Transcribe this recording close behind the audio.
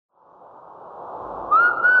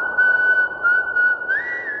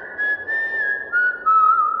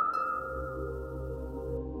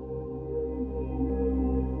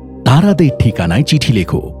তারাদের ঠিকানায় চিঠি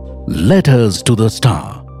লেখো। Letters to the Star,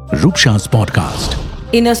 Rupsaj podcast.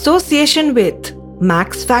 In association with Max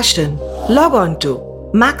Fashion, log on to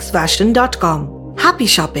maxfashion.com. Happy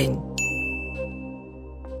shopping!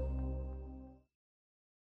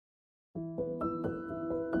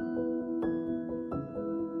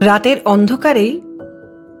 রাতের অন্ধকারেই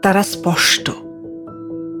তারা স্পষ্ট।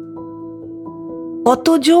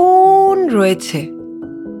 কতজন রয়েছে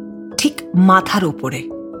ঠিক মাথার উপরে,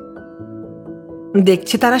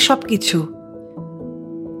 দেখছে তারা সবকিছু।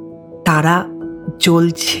 তারা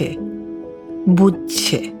জ্বলছে,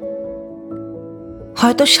 বুঝছে,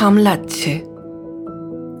 হয়তো সামলাচ্ছে,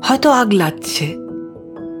 হয়তো আগলাচ্ছে।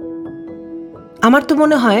 আমার তো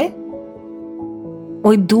মনে হয়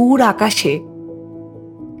ওই দূর আকাশে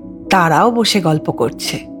তারাও বসে গল্প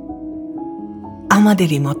করছে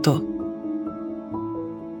আমাদেরই মতো।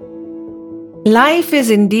 Life is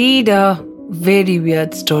indeed a very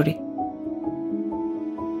weird story.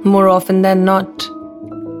 More often than not,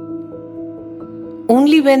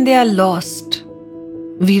 only when they are lost,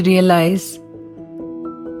 we realize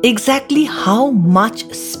exactly how much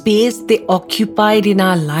space they occupied in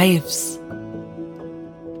our lives.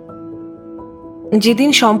 যেদিন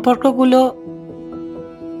সম্পর্কগুলো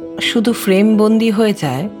শুধু ফ্রেম বন্দি হয়ে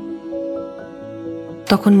যায়,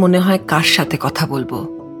 তখন মনে হয় কার সাথে কথা বলবো,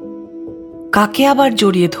 কাকে আবার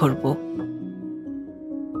জড়িয়ে ধরবো,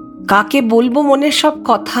 কাকে বলবো মনের সব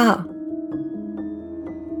কথা।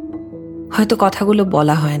 হয়তো কথাগুলো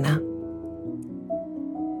বলা হয় না,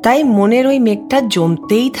 তাই মনের ওই মেঘটা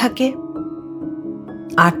জমতেই থাকে,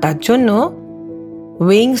 আর তার জন্য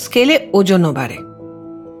ওয়েইং স্কেলে ওজনও বাড়ে।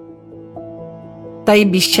 তাই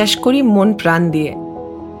বিশ্বাস করি মন প্রাণ দিয়ে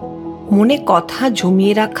মনে কথা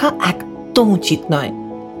জমিয়ে রাখা একদম উচিত নয়।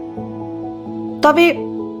 তবে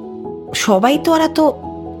সবাই তো আর এত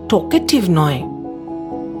টকেটিভ নয়,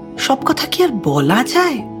 সব কথা কি আর বলা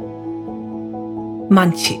যায়?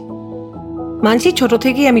 মানছি ছোট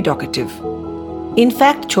থেকেই আমি টকেটিভ।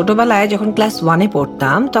 ইনফ্যাক্ট ছোটবেলায় যখন ক্লাস 1-এ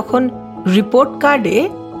পড়তাম, তখন রিপোর্ট কার্ডে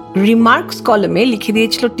রিমার্কস কলমে লিখে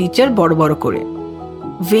দিয়েছিল টিচার বড় বড় করে,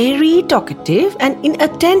 very talkative and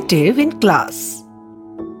ইনঅ্যাটেন্টিভ in class.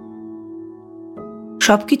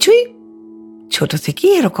 সবকিছুই ছোট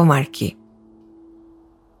থেকেই এরকম আর কি।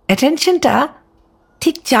 অ্যাটেনশনটা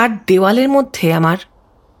ঠিক 4 দেওয়ালের মধ্যে আমার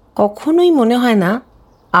কখনোই মনে হয় না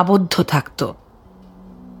আবদ্ধ থাকতো।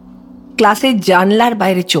 ক্লাসের জানলার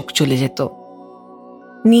বাইরে চোখ চলে যেত,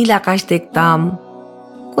 নীল আকাশ দেখতাম,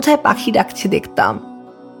 কোথায় পাখি ডাকছে দেখতাম,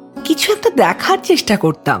 কিছু একটা দেখার চেষ্টা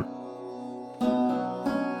করতাম।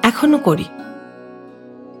 এখনো করি।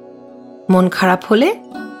 মন খারাপ হলে,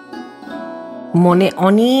 মনে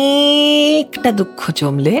অনেকটা দুঃখ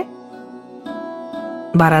জমলে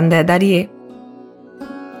বারান্দায় দাঁড়িয়ে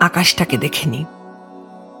আকাশটাকে দেখে নি।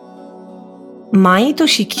 মাই তো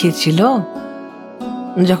শিখিয়েছিল।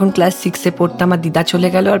 যখন ক্লাস 6-এ পড়তাম, আমার দিদা চলে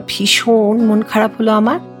গেল আর ভীষণ মন খারাপ হলো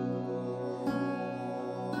আমার।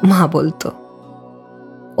 মা বলতো,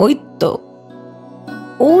 ওই তো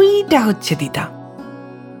ওইটা হচ্ছে দিদা।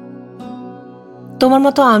 তোমার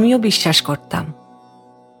মতো আমিও বিশ্বাস করতাম,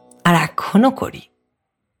 আর এখনো করি।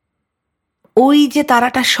 ওই যে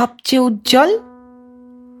তারাটা সবচেয়ে উজ্জ্বল,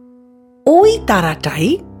 ওই তারাটাই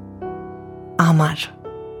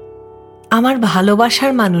আমার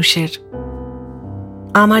ভালোবাসার মানুষের,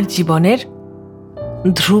 আমার জীবনের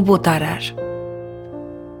ধ্রুব তারার।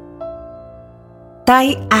 তাই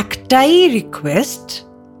একটাই রিকোয়েস্ট,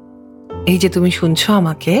 এই যে তুমি শুনছো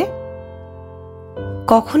আমাকে,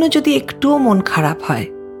 কখনো যদি একটুও মন খারাপ হয়,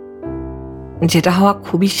 যেটা হওয়া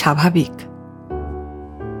খুবই স্বাভাবিক,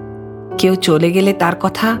 কেউ চলে গেলে তার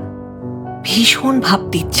কথা ভীষণ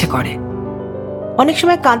ভাবতে ইচ্ছে করে, অনেক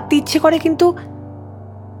সময় কাঁদতে ইচ্ছে করে, কিন্তু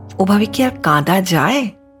ওভাবে কি আর কাঁদা যায়?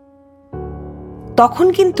 তখন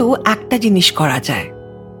কিন্তু একটা জিনিস করা যায়,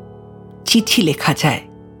 চিঠি লেখা যায়।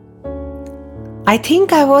 I think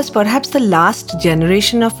I was perhaps the last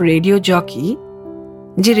generation of radio jockey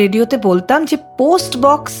যে রেডিওতে বলতাম যে পোস্ট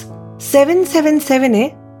বক্স 777-এ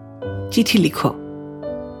চিঠি লিখো।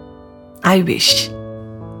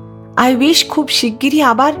 I wish খুব শিগগিরই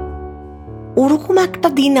আবার ওরকম একটা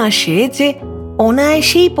দিন আসে যে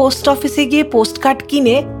অনায়াসেই পোস্ট অফিসে গিয়ে পোস্ট কার্ড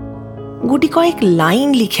কিনে গুটি কয়েক লাইন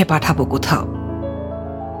লিখে পাঠাবো কোথাও।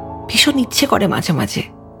 ভীষণ ইচ্ছে করে মাঝে মাঝে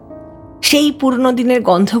সেই পুরনো দিনের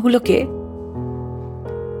গন্ধগুলোকে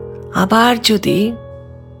আবার যদি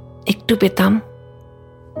একটু পেতাম।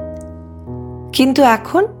 কিন্তু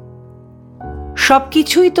এখন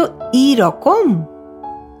সবকিছুই তো এই রকম,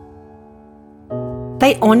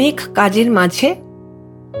 তাই অনেক কাজের মাঝে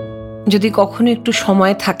যদি কখনো একটু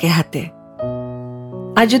সময় থাকে হাতে,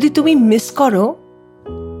 আর যদি তুমি মিস করো,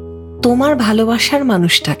 তোমার ভালোবাসার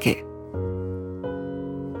মানুষটাকে,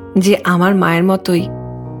 যে আমার মায়ের মতোই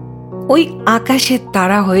ওই আকাশের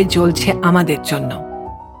তারা হয়ে জ্বলছে আমাদের জন্য।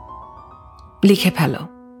 লিখে ফেলো,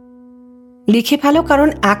 লিখে ফেলো, কারণ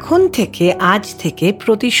এখন থেকে, আজ থেকে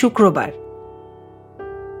প্রতি শুক্রবার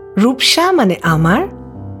রূপসা মানে আমার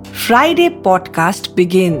ফ্রাইডে পডকাস্ট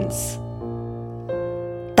বিগিনস।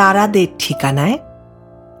 তারাদের ঠিকানায়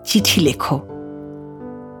চিঠি লেখো।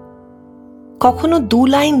 কখনো 2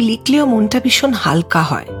 লাইন লিখলেও মনটা ভীষণ হালকা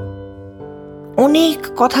হয়। অনেক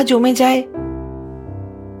কথা জমে যায়,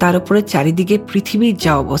 তার উপরে চারিদিকে পৃথিবীর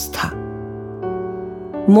যা অবস্থা।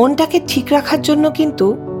 মনটাকে ঠিক রাখার জন্য কিন্তু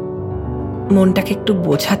মনটাকে একটু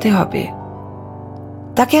বোঝাতে হবে,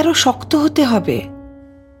 তাকে আরো শক্ত হতে হবে।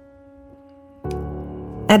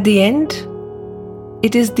 At the end,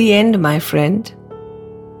 it is the end, my friend.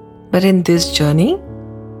 But in this journey,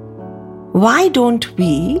 why don't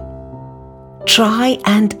we try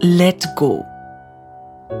and let go?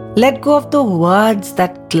 Let go of the words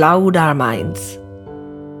that cloud our minds.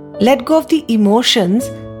 Let go of the emotions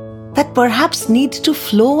that perhaps need to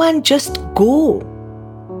flow and just go.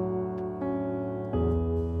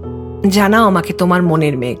 জানাও আমাকে তোমার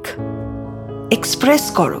মনের মেঘ। Express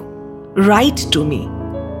করো, right to me.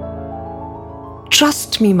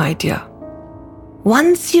 Trust me, my dear.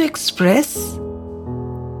 Once you express,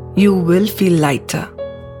 you will feel lighter.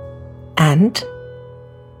 And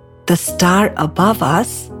the star above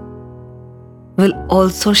us will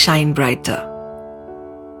also shine brighter.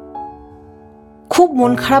 খুব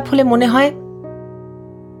মন খারাপ হলে মনে হয়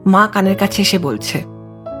মা কানের কাছে এসে বলছে,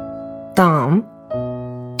 তাম,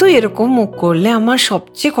 তুই এরকম মুখ করলে আমার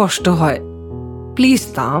সবচেয়ে কষ্ট হয়। প্লিজ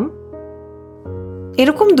তাম,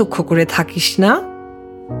 এরকম দুঃখ করে থাকিস না।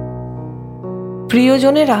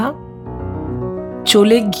 প্রিয়জনেরা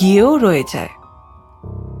চলে গিয়েও রয়ে যায়।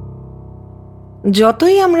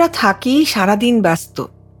 যতই আমরা থাকি সারাদিন ব্যস্ত,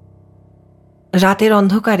 রাতের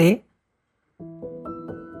অন্ধকারে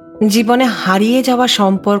জীবনে হারিয়ে যাওয়া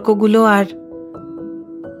সম্পর্কগুলো আর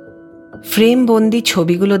ফ্রেমবন্দি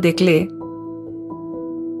ছবিগুলো দেখলে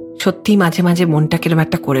সত্যি মাঝে মাঝে মনটা কিরম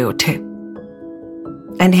একটা করে ওঠে।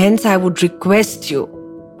 And hence I would request you,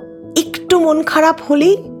 একটু মন খারাপ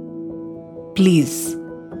হলেই প্লিজ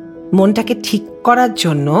মনটাকে ঠিক করার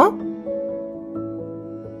জন্য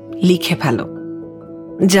লিখে ফেলো।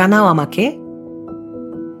 জানাও আমাকে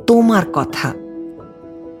তোমার কথা।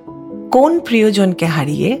 কোন প্রিয়জনকে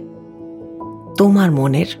হারিয়ে তোমার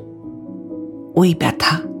মনের ওই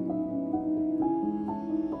ব্যথা।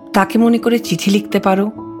 তাকে মনে করে চিঠি লিখতে পারো,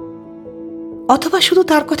 অথবা শুধু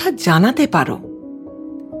তার কথা জানাতে পারো।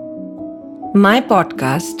 My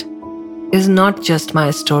podcast is not just my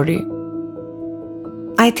story.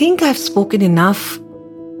 I think I've spoken enough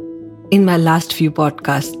in my last few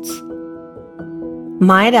podcasts.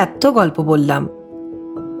 মায়ের এত গল্প বললাম,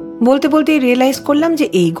 বলতে বলতে রিয়েলাইজ করলাম যে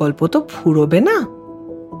এই গল্প তো ফুরোবে না।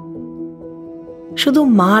 শুধু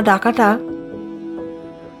মা ডাকাটা।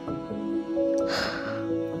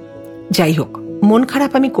 যাই হোক, মন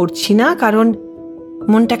খারাপ আমি করছি না, কারণ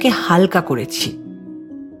মনটাকে হালকা করেছি।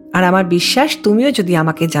 আর আমার বিশ্বাস তুমিও যদি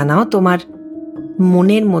আমাকে জানাও তোমার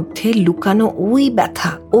মনের মধ্যে লুকানো ওই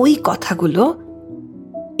ব্যথা, ওই কথাগুলো,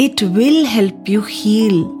 it will help you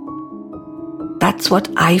heal. That's what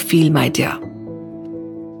I feel, my dear.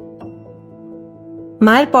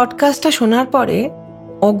 মায়ের পডকাস্টটা শোনার পরে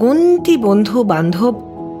অগন্তি বন্ধু বান্ধব,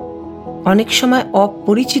 অনেক সময়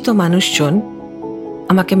অপরিচিত মানুষজন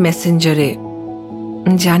আমাকে মেসেঞ্জারে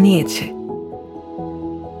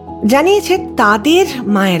জানিয়েছে তাদের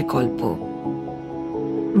মায়ের গল্প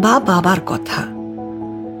বা বাবার কথা,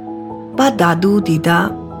 বা দাদু দিদা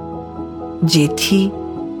জেঠি,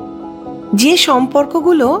 যে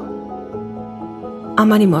সম্পর্কগুলো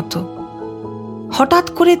আমারই মতো হঠাৎ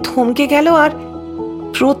করে থমকে গেল। আর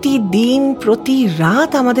প্রতিদিন প্রতি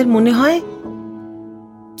রাত আমাদের মনে হয়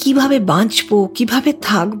কিভাবে বাঁচবো, কিভাবে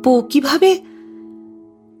থাকবো,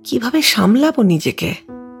 কিভাবে সামলাবো নিজেকে।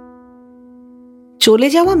 চলে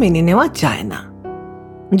যাওয়া মেনে নেওয়া যায় না,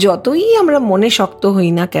 যতই আমরা মনে শক্ত হই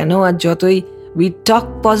না কেন, আর যতই we talk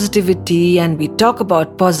positivity and we talk about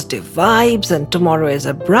positive vibes and tomorrow is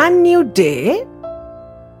a brand new day,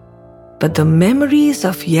 but the memories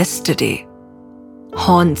of yesterday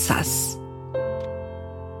haunts us.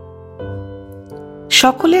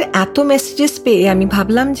 সকলের এত মেসেজেস পেয়ে আমি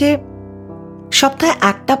ভাবলাম যে সপ্তাহে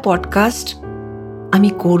একটা পডকাস্ট আমি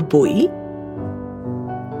করবই,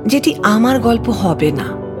 যেটি আমার গল্প হবে না।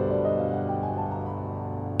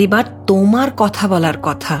 এবার তোমার কথা বলার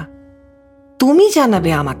কথা তুমি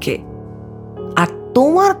জানাবে আমাকে, আর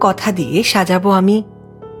তোমার কথা দিয়ে সাজাবো আমি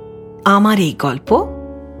আমার এই গল্প।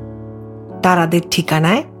 তারাদের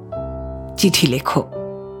ঠিকানায় চিঠি লেখো।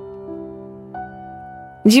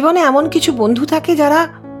 জীবনে এমন কিছু বন্ধু থাকে যারা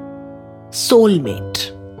সোলমেট।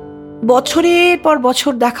 বছরের পর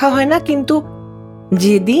বছর দেখা হয় না, কিন্তু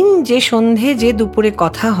যেদিন, যে সন্ধে, যে দুপুরে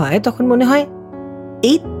কথা হয়, তখন মনে হয়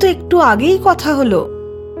এই তো একটু আগেই কথা হলো,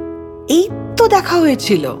 এই তো দেখা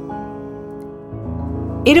হয়েছিল।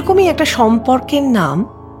 এরকমই একটা সম্পর্কের নাম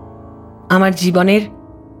আমার জীবনের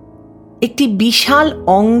একটি বিশাল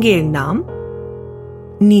অঙ্গের নাম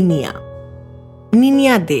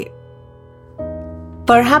নিনিয়া দে।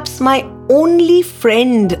 Perhaps my only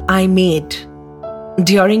friend I made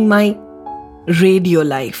during my radio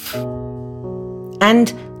life. And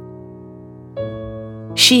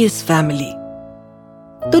she is family.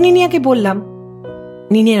 তো নিনিয়াকে বললাম,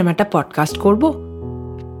 নিনিয়া, আমি একটা পডকাস্ট করব।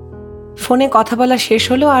 ফোনে কথা বলা শেষ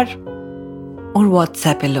হলো আর ওর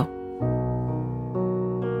হোয়াটসঅ্যাপ এলো।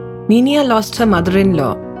 নিনিয়া lost her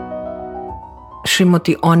mother-in-law,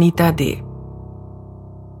 Shrimati Anita দে,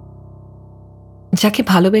 যাকে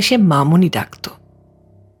ভালোবেসে মামুনি ডাকত।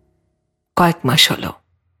 কয়েক মাস হলো।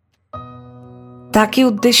 তাকে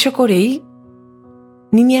উদ্দেশ্য করেই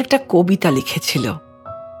নিনি একটা কবিতা লিখেছিল,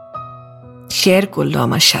 শেয়ার করলো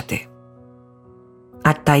আমার সাথে।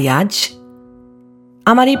 আর তাই আজ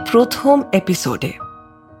আমার এই প্রথম এপিসোডে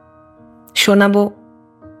শোনাবো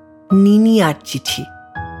নিনিয়ার চিঠি,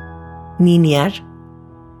 নিনিয়ার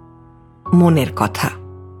মনের কথা।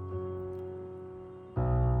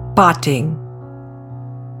 Parting.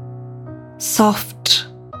 Soft,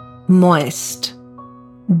 moist,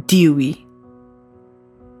 dewy.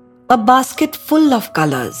 A basket full of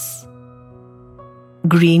colors.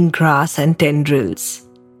 Green grass and tendrils.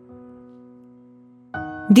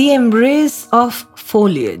 The embrace of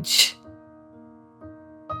foliage.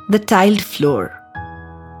 The tiled floor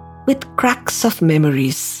with cracks of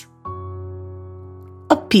memories.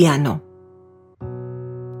 A piano.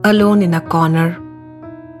 Alone in a corner.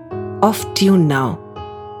 Off tune now.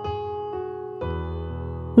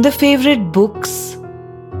 The favorite books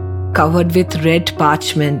covered with red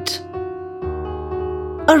parchment.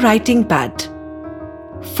 A writing pad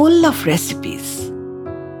full of recipes.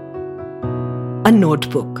 A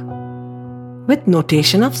notebook with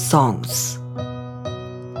notation of songs.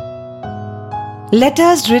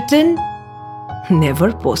 Letters written, never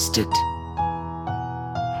posted.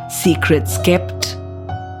 Secrets kept,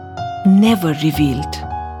 never revealed.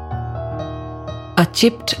 A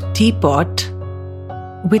chipped teapot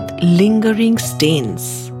with lingering stains.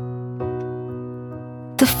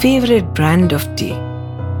 The favorite brand of tea.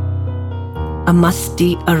 A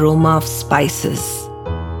musty aroma of spices.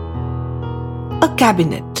 A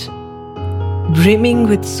cabinet brimming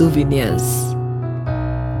with souvenirs.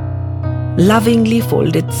 Lovingly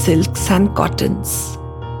folded silks and cottons.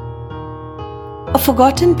 A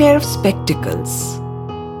forgotten pair of spectacles.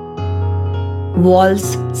 Walls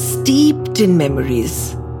steeped in memories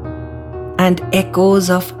and echoes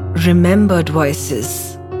of remembered voices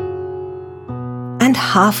and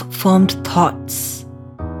half-formed thoughts,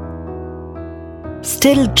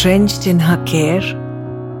 still drenched in her care,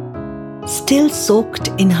 still soaked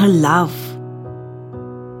in her love.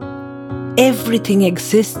 Everything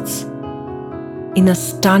exists in a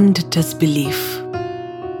stunned disbelief.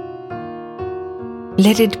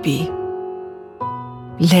 Let it be.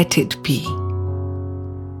 Let it be.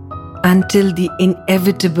 Until the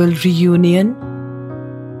inevitable reunion,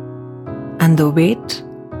 and the wait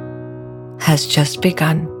has just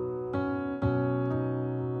begun.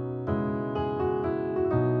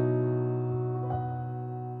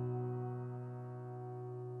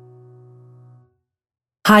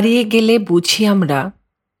 হারিয়ে গেলে বুঝি আমরা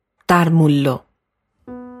তার মূল্য।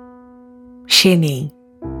 সে নেই,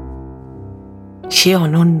 সে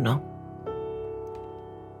অনন্য।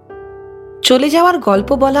 চলে যাওয়ার গল্প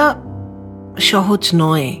বলা সহজ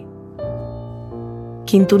নয়,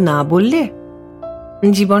 কিন্তু না বললে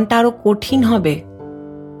জীবনটা আরো কঠিন হবে।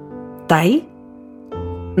 তাই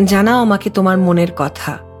জানাও আমাকে তোমার মনের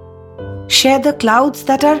কথা। Share the clouds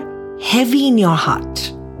that are heavy in your heart.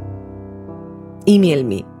 Email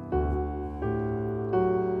me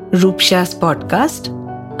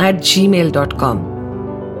rupshaspodcast@gmail.com.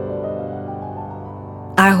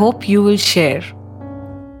 I hope you will share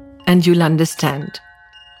and you'll understand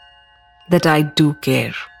that I do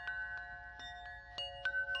care.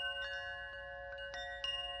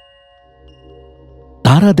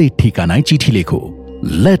 তারাদের ঠিকানায় চিঠি লেখো।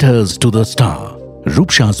 Letters to the Star,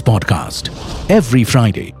 Rupsha's podcast. Every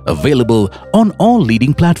Friday, available on all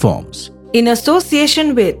leading platforms. In association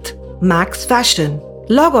with Max Fashion.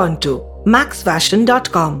 Log on to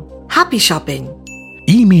maxfashion.com. Happy shopping.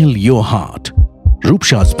 Email your heart,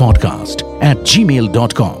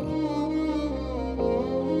 rupshaspodcast@gmail.com.